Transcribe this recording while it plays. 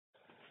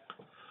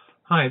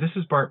Hi, this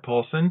is Bart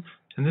Paulson,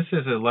 and this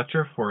is a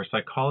lecture for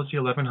Psychology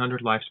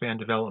 1100 Lifespan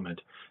Development.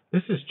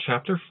 This is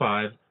Chapter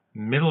 5,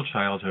 Middle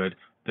Childhood,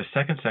 the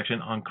second section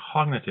on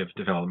cognitive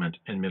development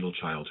in middle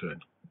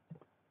childhood.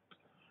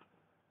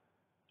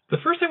 The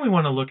first thing we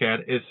want to look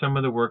at is some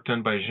of the work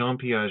done by Jean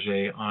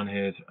Piaget on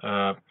his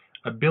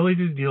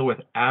ability to deal with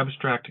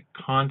abstract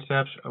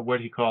concepts of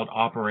what he called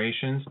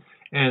operations,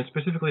 and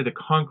specifically the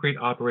concrete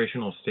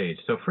operational stage.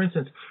 So, for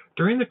instance,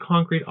 during the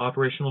concrete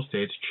operational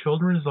stage,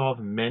 children resolve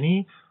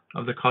many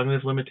of the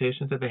cognitive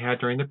limitations that they had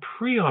during the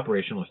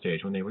pre-operational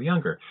stage when they were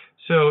younger.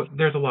 So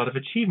there's a lot of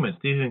achievements.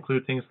 These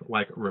include things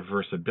like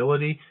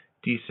reversibility,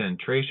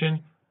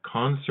 decentration,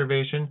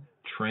 conservation,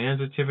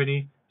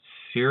 transitivity,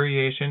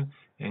 seriation,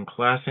 and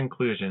class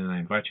inclusion, and I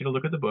invite you to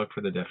look at the book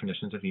for the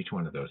definitions of each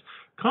one of those.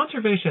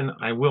 Conservation,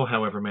 I will,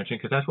 however, mention,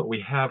 because that's what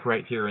we have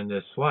right here in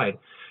this slide,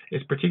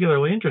 is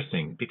particularly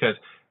interesting because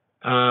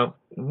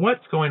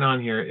what's going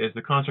on here is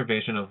the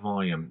conservation of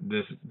volume.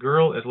 This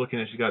girl is looking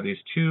at, she's got these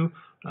two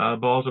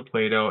balls of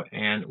Play-Doh,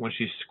 and when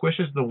she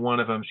squishes the one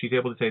of them, she's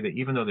able to say that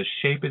even though the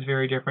shape is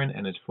very different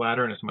and it's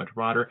flatter and it's much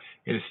broader,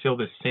 it is still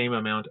the same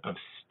amount of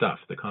stuff,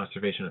 the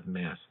conservation of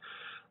mass.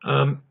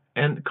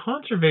 And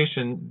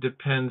conservation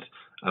depends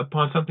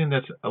upon something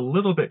that's a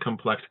little bit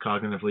complex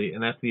cognitively,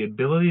 and that's the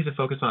ability to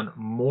focus on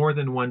more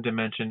than one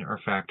dimension or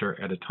factor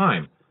at a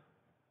time.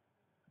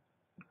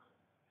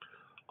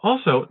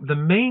 Also, the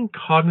main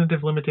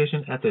cognitive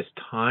limitation at this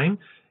time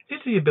is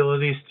the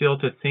ability still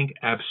to think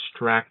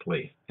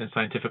abstractly and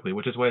scientifically,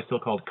 which is why it's still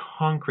called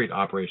concrete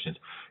operations,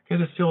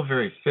 because it's still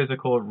very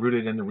physical,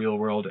 rooted in the real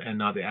world, and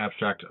not the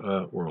abstract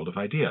world of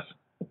ideas.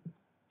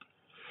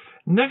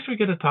 Next, we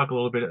get to talk a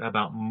little bit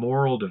about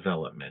moral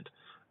development.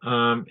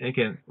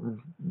 Again,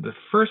 the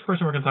first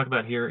person we're going to talk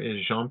about here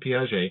is Jean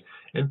Piaget,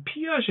 and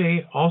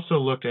Piaget also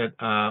looked at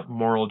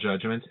moral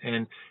judgments,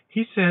 and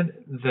he said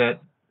that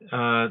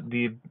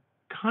the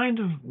kind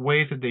of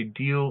ways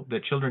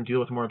that children deal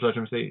with moral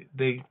judgments,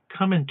 they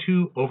come in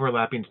two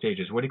overlapping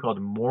stages, what he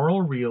called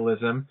moral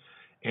realism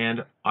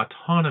and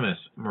autonomous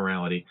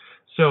morality.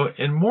 So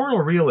in moral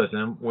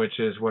realism, which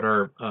is what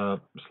our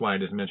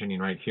slide is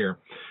mentioning right here,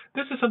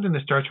 this is something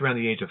that starts around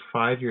the age of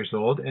 5 years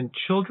old, and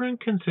children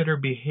consider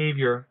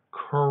behavior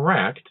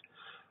correct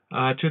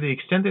to the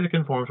extent that it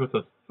conforms with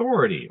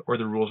authority or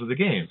the rules of the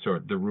game. So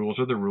the rules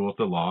are the rules,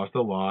 the law is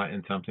the law,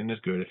 and something is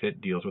good if it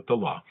deals with the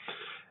law.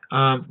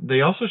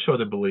 They also show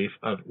the belief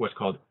of what's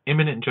called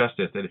imminent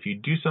justice, that if you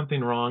do something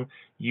wrong,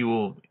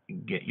 you'll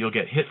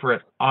get hit for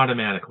it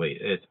automatically.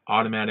 It's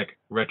automatic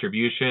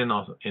retribution,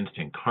 also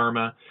instant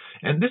karma.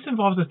 And this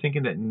involves the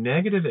thinking that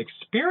negative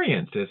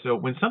experiences, so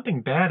when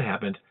something bad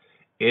happens,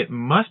 it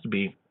must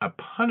be a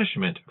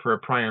punishment for a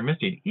prior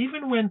misdeed,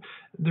 even when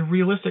the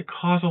realistic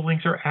causal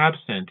links are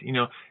absent.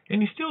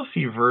 And you still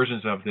see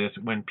versions of this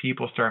when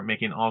people start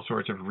making all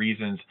sorts of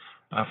reasons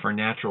for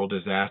natural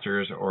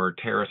disasters or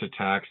terrorist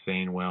attacks,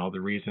 saying, well,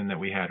 the reason that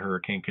we had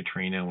Hurricane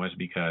Katrina was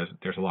because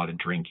there's a lot of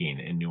drinking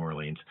in New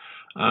Orleans.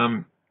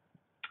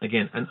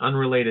 Again, an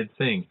unrelated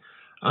thing.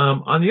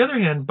 On the other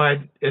hand,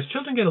 as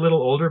children get a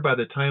little older, by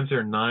the time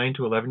they're 9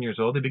 to 11 years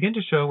old, they begin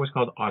to show what's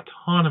called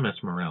autonomous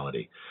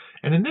morality.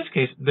 And in this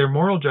case, their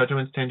moral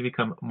judgments tend to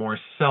become more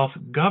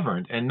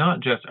self-governed and not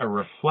just a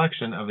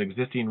reflection of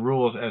existing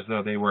rules as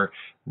though they were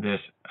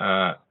this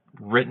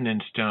written in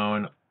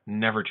stone,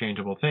 never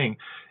changeable thing.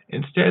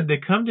 Instead, they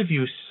come to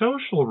view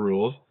social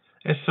rules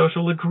as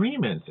social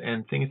agreements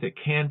and things that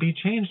can be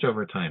changed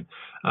over time.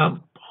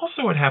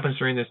 Also, what happens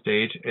during this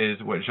stage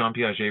is what Jean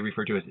Piaget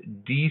referred to as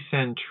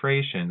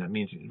decentration. That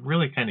means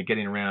really kind of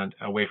getting around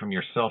away from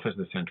yourself as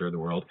the center of the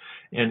world,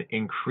 and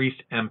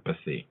increased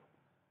empathy.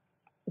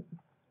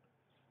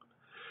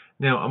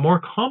 Now, a more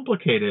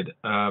complicated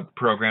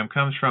program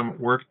comes from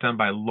work done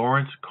by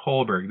Lawrence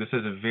Kohlberg. This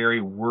is a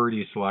very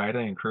wordy slide.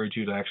 I encourage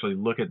you to actually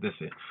look at this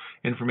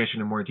information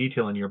in more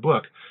detail in your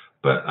book.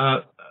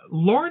 But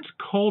Lawrence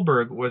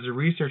Kohlberg was a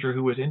researcher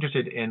who was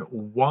interested in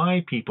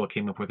why people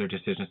came up with their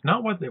decisions,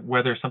 not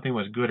whether something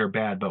was good or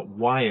bad, but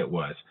why it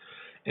was.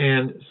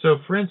 And so,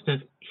 for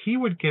instance, he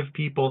would give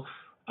people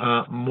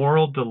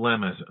moral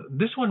dilemmas.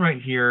 This one right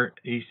here,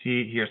 you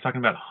see here, is talking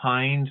about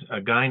Heinz,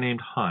 a guy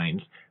named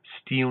Heinz,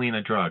 stealing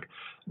a drug.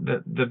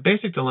 The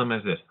basic dilemma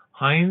is this.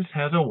 Heinz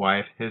has a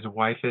wife, his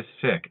wife is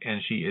sick,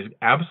 and she is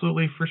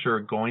absolutely for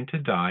sure going to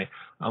die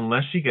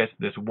unless she gets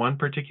this one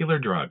particular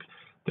drug.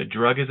 The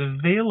drug is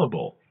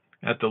available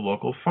at the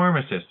local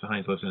pharmacist.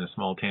 Heinz lives in a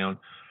small town,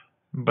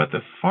 but the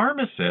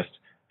pharmacist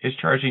is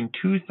charging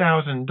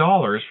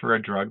 $2,000 for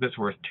a drug that's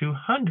worth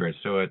 $200,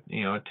 so a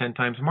 10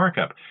 times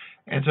markup.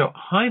 And so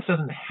Heinz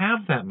doesn't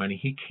have that money.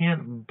 He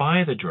can't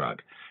buy the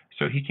drug,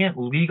 so he can't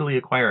legally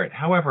acquire it.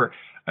 However,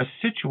 a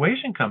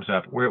situation comes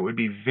up where it would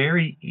be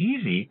very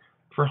easy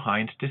for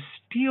Heinz to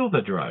steal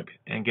the drug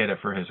and get it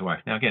for his wife.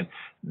 Now, again,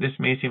 this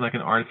may seem like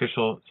an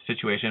artificial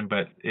situation,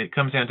 but it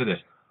comes down to this.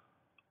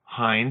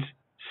 Heinz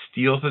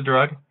steals the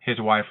drug, his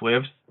wife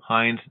lives.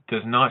 Heinz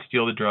does not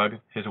steal the drug,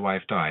 his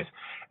wife dies.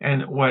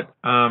 And what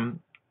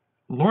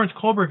Lawrence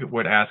Kohlberg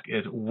would ask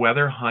is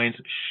whether Heinz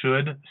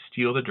should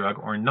steal the drug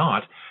or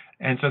not.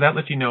 And so that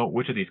lets you know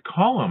which of these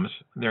columns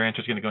their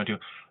answer is going to go into.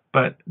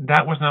 But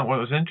that was not what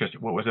was of interest.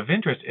 What was of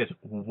interest is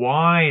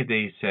why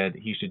they said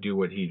he should do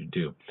what he should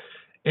do.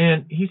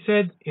 And he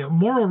said,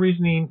 moral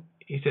reasoning,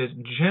 he says,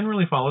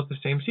 generally follows the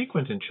same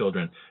sequence in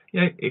children.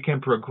 Yet it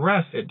can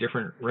progress at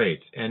different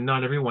rates, and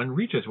not everyone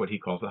reaches what he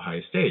calls the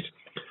highest stage.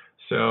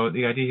 So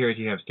the idea here is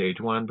you have stage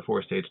 1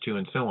 before stage 2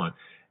 and so on.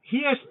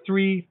 He has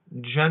 3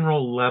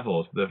 general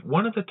levels. The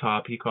one at the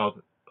top he calls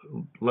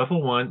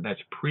level 1, that's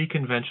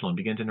pre-conventional and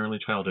begins in early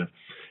childhood.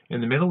 In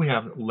the middle we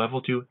have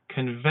level 2,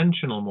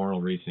 conventional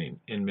moral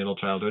reasoning in middle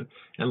childhood.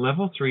 And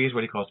level 3 is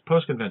what he calls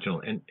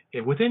post-conventional. And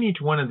within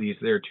each one of these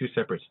there are 2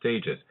 separate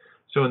stages.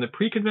 So in the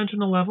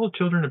pre-conventional level,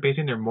 children are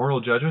basing their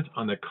moral judgments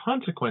on the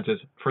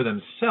consequences for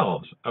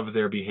themselves of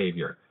their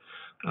behavior.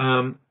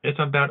 It's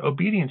about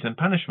obedience and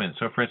punishment.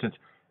 So for instance,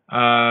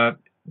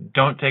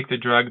 don't take the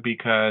drug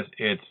because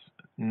it's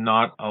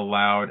not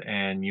allowed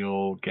and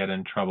you'll get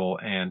in trouble,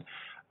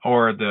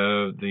 or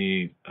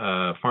the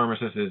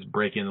pharmacist is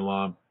breaking the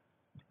law.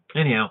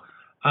 Anyhow,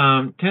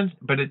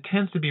 but it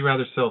tends to be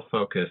rather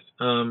self-focused.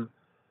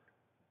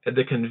 At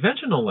the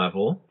conventional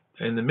level,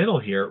 in the middle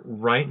here,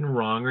 right and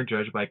wrong are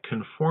judged by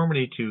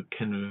conformity to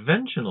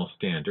conventional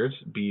standards,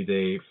 be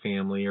they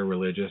family or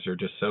religious or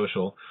just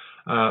social.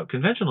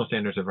 Conventional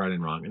standards of right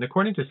and wrong. And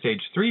according to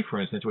stage 3, for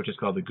instance, which is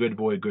called the good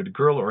boy, good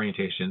girl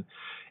orientation,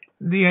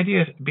 the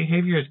idea is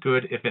behavior is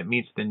good if it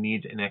meets the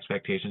needs and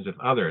expectations of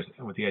others,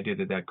 and with the idea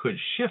that that could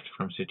shift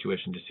from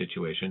situation to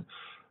situation.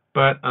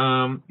 But,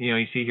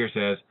 you see here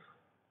says,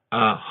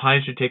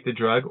 Heinz should take the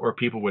drug or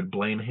people would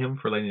blame him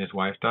for letting his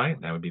wife die.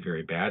 That would be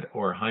very bad.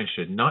 Or Heinz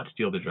should not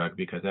steal the drug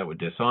because that would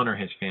dishonor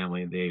his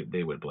family.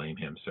 They would blame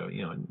him. So,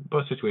 in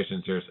both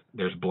situations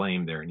there's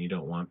blame there, and you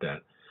don't want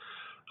that.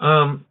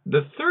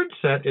 The third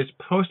set is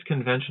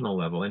post-conventional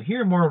level, and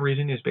here moral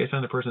reasoning is based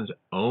on the person's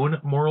own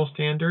moral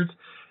standards.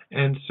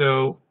 And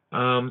so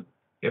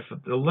if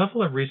the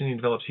level of reasoning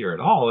develops here at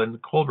all,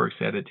 and Kohlberg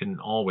said it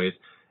didn't always,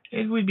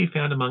 it would be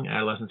found among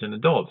adolescents and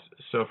adults.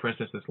 So for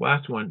instance, this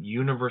last one,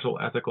 universal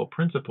ethical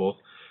principles,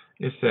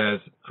 it says,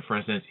 for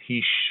instance,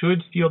 he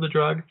should steal the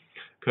drug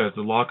because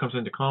the law comes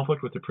into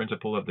conflict with the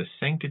principle of the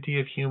sanctity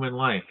of human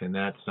life, and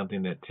that's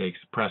something that takes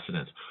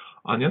precedence.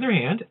 On the other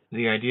hand,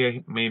 the idea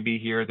may be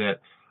here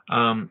that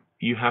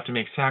you have to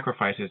make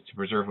sacrifices to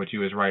preserve what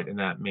you is right, and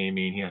that may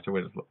mean he has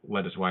to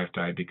let his wife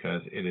die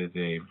because it is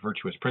a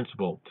virtuous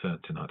principle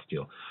to not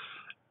steal.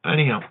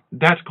 Anyhow,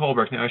 that's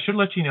Kohlberg. Now, I should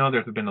let you know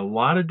there's been a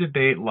lot of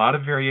debate, a lot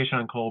of variation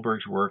on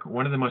Kohlberg's work.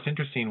 One of the most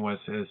interesting was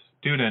his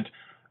student,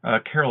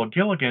 Carol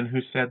Gilligan, who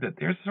said that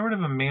there's sort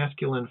of a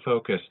masculine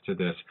focus to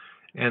this,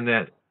 and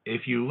that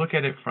if you look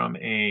at it from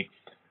a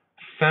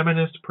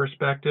feminist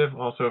perspective,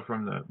 also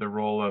from the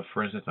role of,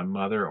 for instance, a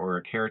mother or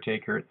a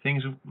caretaker,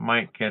 things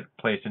might get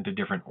placed into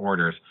different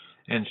orders.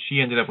 And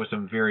she ended up with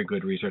some very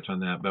good research on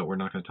that, but we're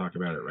not going to talk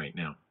about it right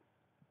now.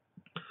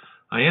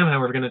 I am,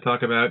 however, going to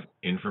talk about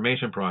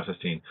information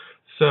processing.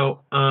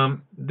 So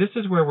this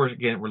is where we're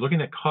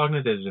looking at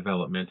cognitive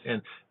development,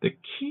 and the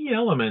key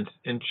elements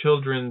in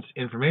children's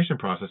information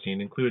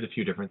processing include a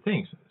few different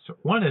things. So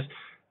one is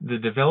the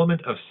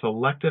development of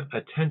selective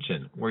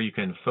attention, where you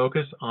can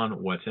focus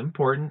on what's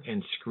important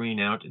and screen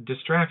out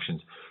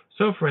distractions.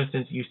 So, for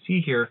instance, you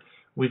see here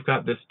we've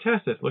got this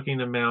test that's looking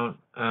to mount,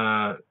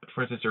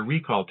 for instance, a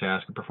recall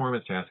task, a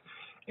performance task.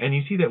 And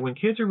you see that when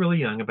kids are really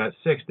young, about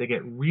 6, they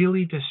get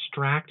really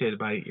distracted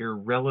by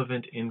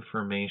irrelevant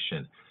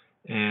information.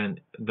 And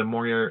the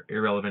more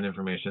irrelevant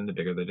information, the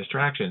bigger the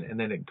distraction. And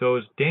then it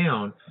goes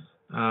down.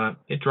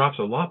 It drops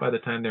a lot by the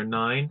time they're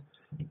 9.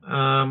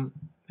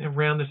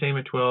 Around the same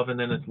at 12, and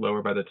then it's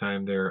lower by the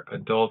time they're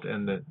adult,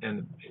 and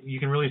you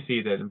can really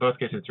see that in both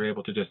cases they're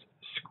able to just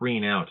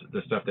screen out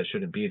the stuff that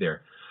shouldn't be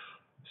there.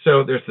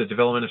 So there's the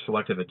development of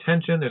selective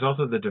attention. There's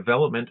also the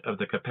development of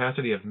the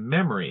capacity of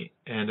memory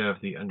and of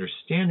the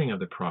understanding of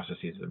the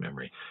processes of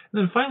memory.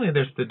 And then finally,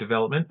 there's the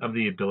development of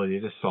the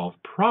ability to solve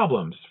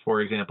problems,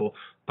 for example,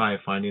 by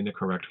finding the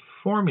correct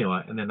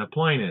formula and then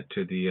applying it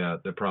to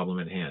the problem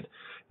at hand.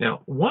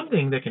 Now, one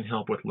thing that can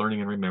help with learning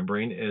and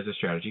remembering is a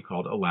strategy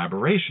called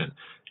elaboration.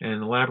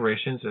 And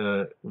elaboration's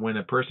when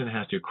a person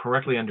has to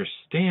correctly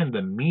understand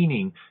the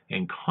meaning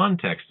and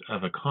context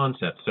of a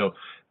concept. So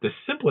the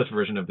simplest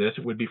version of this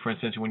would be, for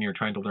instance, when you're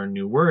trying to learn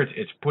new words,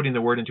 it's putting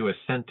the word into a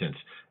sentence.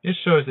 It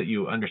shows that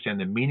you understand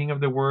the meaning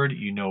of the word,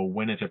 you know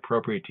when it's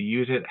appropriate to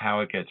use it,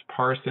 how it gets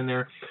parsed in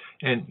there,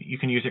 and you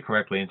can use it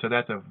correctly. And so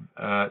that's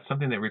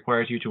something that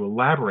requires you to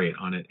elaborate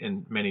on it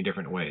in many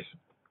different ways.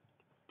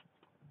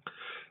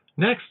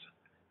 Next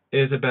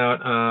is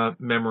about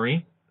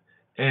memory.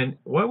 And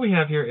what we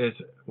have here is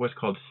what's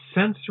called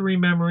sensory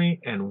memory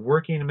and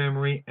working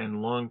memory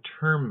and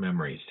long-term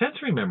memory.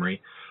 Sensory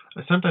memory,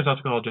 sometimes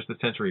also called just the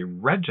sensory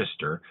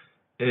register,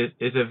 is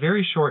a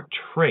very short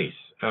trace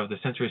of the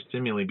sensory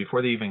stimuli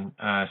before they even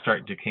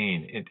start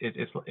decaying.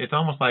 It's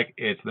almost like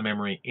it's the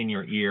memory in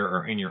your ear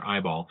or in your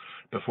eyeball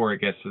before it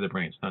gets to the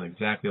brain. It's not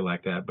exactly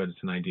like that, but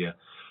it's an idea.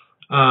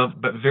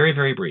 But very,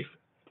 very brief.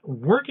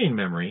 Working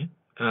memory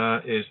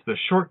is the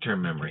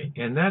short-term memory,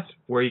 and that's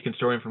where you can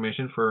store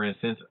information, for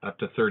instance, up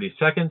to 30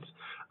 seconds,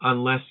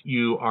 unless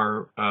you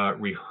are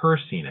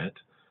rehearsing it.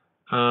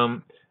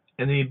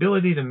 And the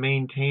ability to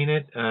maintain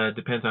it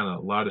depends on a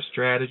lot of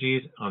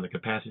strategies, on the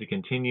capacity to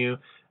continue.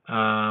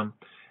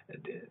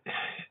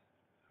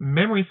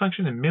 Memory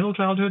function in middle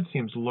childhood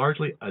seems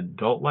largely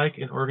adult-like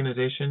in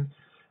organization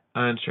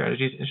and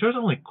strategies. It shows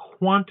only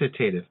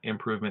quantitative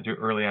improvement through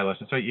early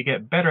adolescence. So you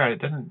get better at it.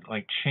 It doesn't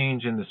like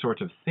change in the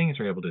sorts of things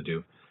you're able to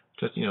do.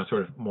 Just,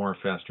 sort of more,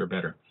 faster,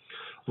 better.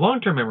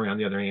 Long-term memory, on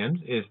the other hand,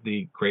 is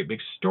the great big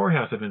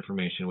storehouse of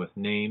information with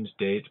names,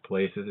 dates,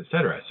 places,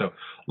 etc. So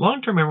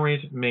long-term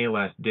memories may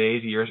last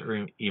days, years,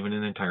 or even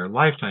an entire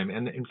lifetime.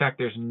 And in fact,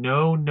 there's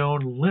no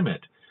known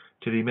limit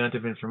to the amount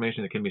of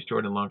information that can be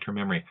stored in long-term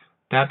memory.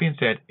 That being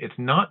said, it's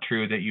not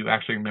true that you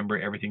actually remember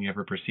everything you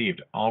ever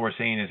perceived. All we're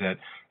saying is that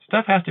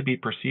stuff has to be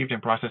perceived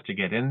and processed to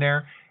get in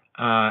there,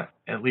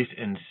 at least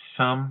in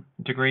some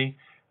degree.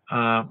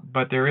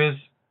 But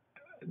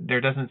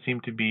there doesn't seem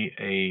to be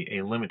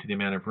a limit to the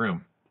amount of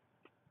room.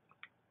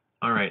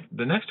 All right,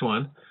 the next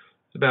one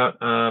is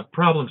about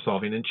problem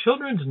solving. And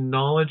children's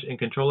knowledge and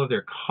control of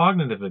their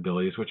cognitive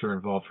abilities, which are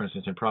involved, for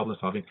instance, in problem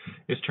solving,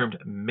 is termed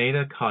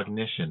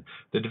metacognition.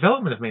 The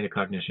development of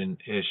metacognition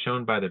is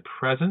shown by the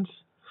presence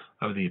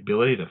of the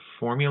ability to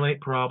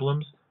formulate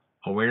problems,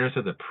 awareness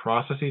of the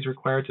processes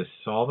required to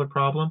solve a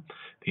problem,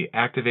 the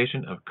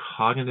activation of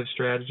cognitive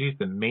strategies,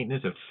 the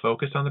maintenance of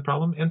focus on the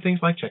problem, and things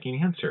like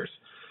checking answers.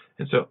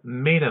 And so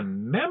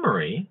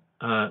meta-memory,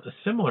 a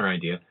similar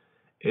idea,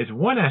 is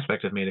one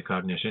aspect of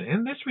metacognition,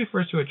 and this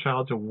refers to a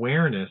child's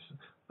awareness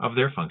of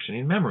their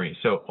functioning memory.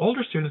 So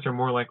older students are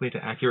more likely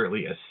to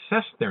accurately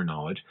assess their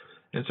knowledge,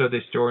 and so they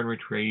store and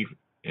retrieve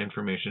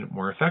information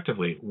more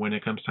effectively when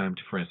it comes time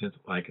to, for instance,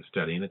 like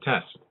studying a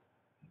test.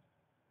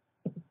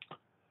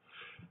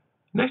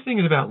 Next thing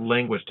is about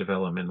language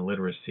development and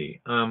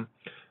literacy.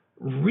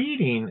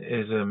 Reading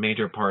is a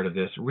major part of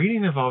this.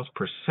 Reading involves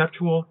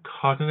perceptual,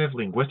 cognitive,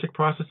 linguistic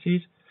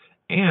processes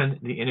and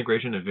the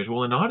integration of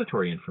visual and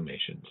auditory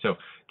information. So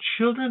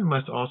children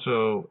must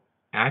also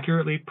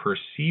accurately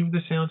perceive the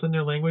sounds in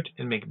their language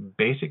and make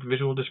basic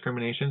visual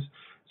discriminations,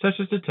 such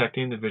as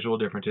detecting the visual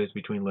differences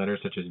between letters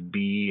such as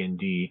B and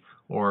D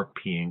or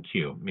P and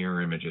Q,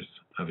 mirror images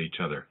of each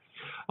other.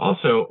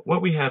 Also,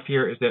 what we have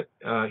here is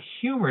that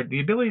humor,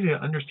 the ability to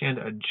understand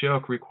a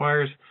joke,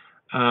 requires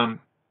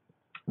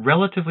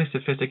relatively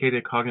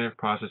sophisticated cognitive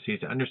processes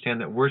to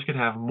understand that words could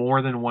have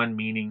more than one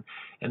meaning,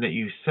 and that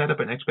you set up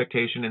an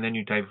expectation and then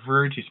you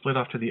diverge, you split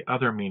off to the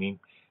other meaning.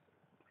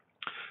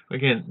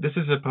 Again, this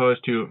is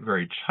opposed to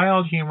very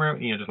child humor,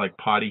 just like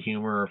potty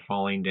humor or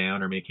falling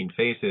down or making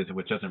faces,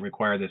 which doesn't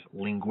require this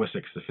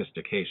linguistic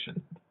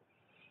sophistication.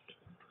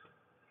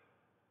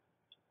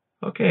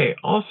 Okay,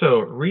 also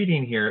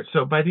reading here.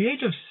 So by the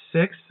age of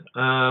 6,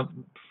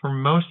 for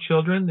most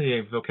children,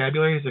 the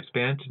vocabulary has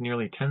expanded to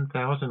nearly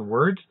 10,000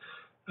 words.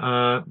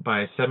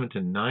 By 7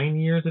 to 9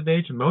 years of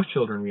age, most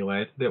children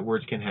realize that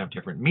words can have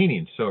different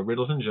meanings. So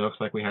riddles and jokes,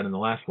 like we had in the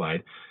last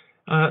slide,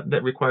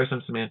 that require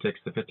some semantic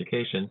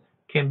sophistication,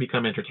 can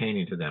become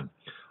entertaining to them.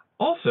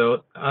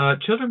 Also,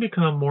 children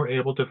become more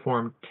able to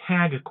form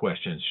tag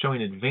questions,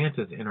 showing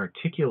advances in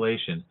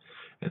articulation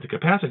and the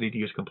capacity to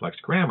use complex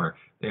grammar.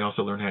 They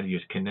also learn how to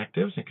use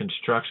connectives and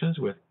constructions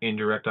with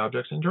indirect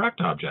objects and direct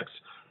objects.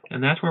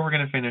 And that's where we're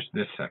going to finish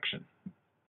this section.